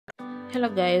Hello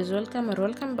guys,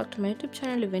 welcome back to my YouTube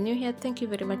channel. If you're new here, thank you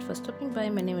very much for stopping by.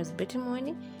 My name is Betty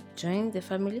Mwani. Join the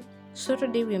family. So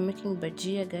today we are making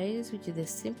bhajia, guys, which is the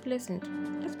simplest, and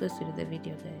let's go to the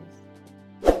video, guys.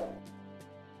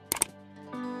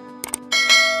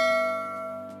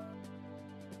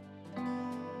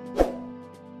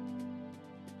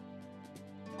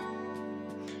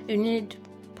 You need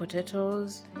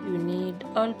potatoes, you need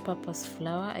all-purpose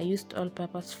flour. I used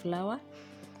all-purpose flour.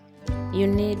 You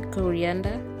need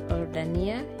coriander or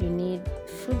dhania. You need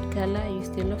food color. I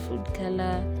used yellow food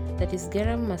color. That is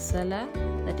garam masala.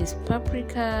 That is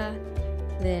paprika.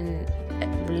 Then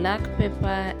black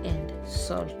pepper and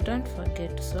salt. Don't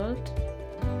forget salt.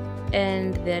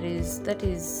 And that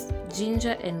is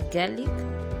ginger and garlic.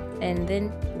 And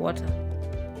then water.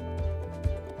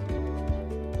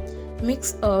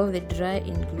 Mix all the dry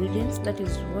ingredients. That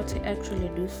is what I actually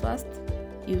do first.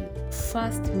 You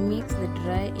first mix the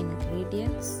dry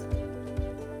ingredients.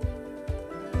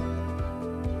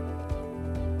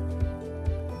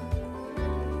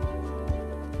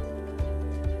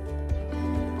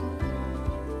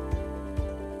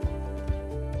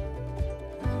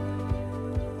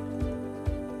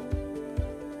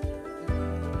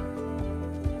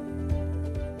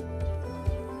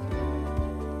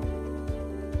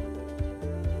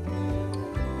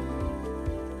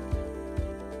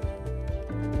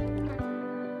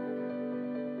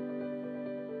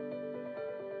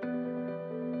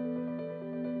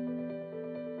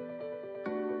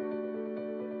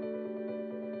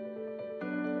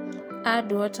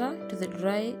 Add water to the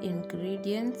dry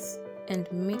ingredients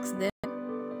and mix them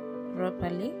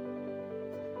properly.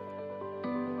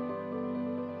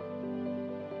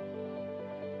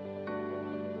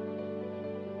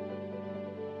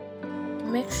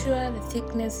 Make sure the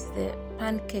thickness is the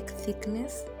pancake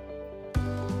thickness.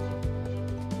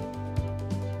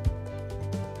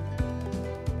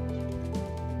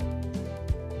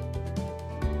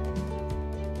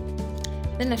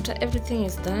 Then after everything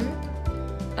is done,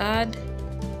 add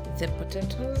the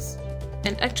potatoes.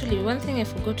 And actually, one thing I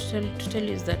forgot to tell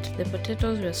you is that the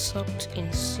potatoes were soaked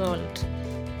in salt.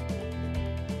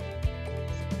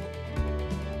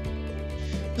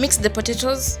 Mix the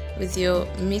potatoes with your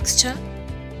mixture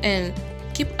and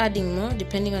keep adding more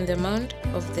depending on the amount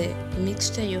of the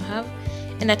mixture you have.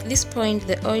 And at this point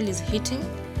the oil is heating,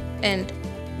 and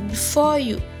before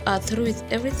you are through with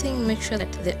everything, make sure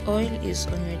that the oil is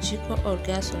on your jiko or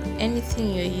gas or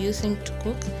anything you're using to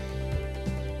cook.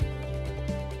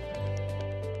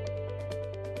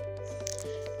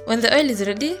 When the oil is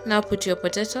ready, now put your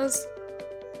potatoes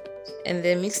and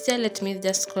the mixture, let me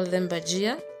just call them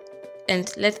bhajia, and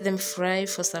let them fry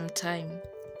for some time.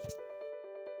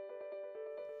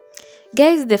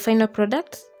 Guys, the final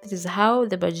product, this is how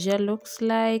the bhajia looks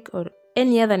like, or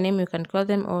any other name you can call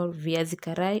them, or viazi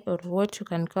karai, or what you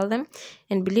can call them.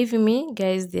 And believe me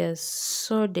guys, they are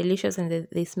so delicious and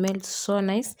they smell so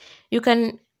nice. You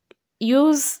can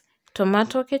use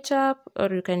tomato ketchup,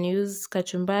 or you can use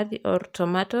kachumbari or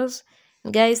tomatoes.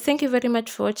 Guys, thank you very much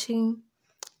for watching.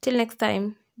 Till next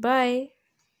time, bye.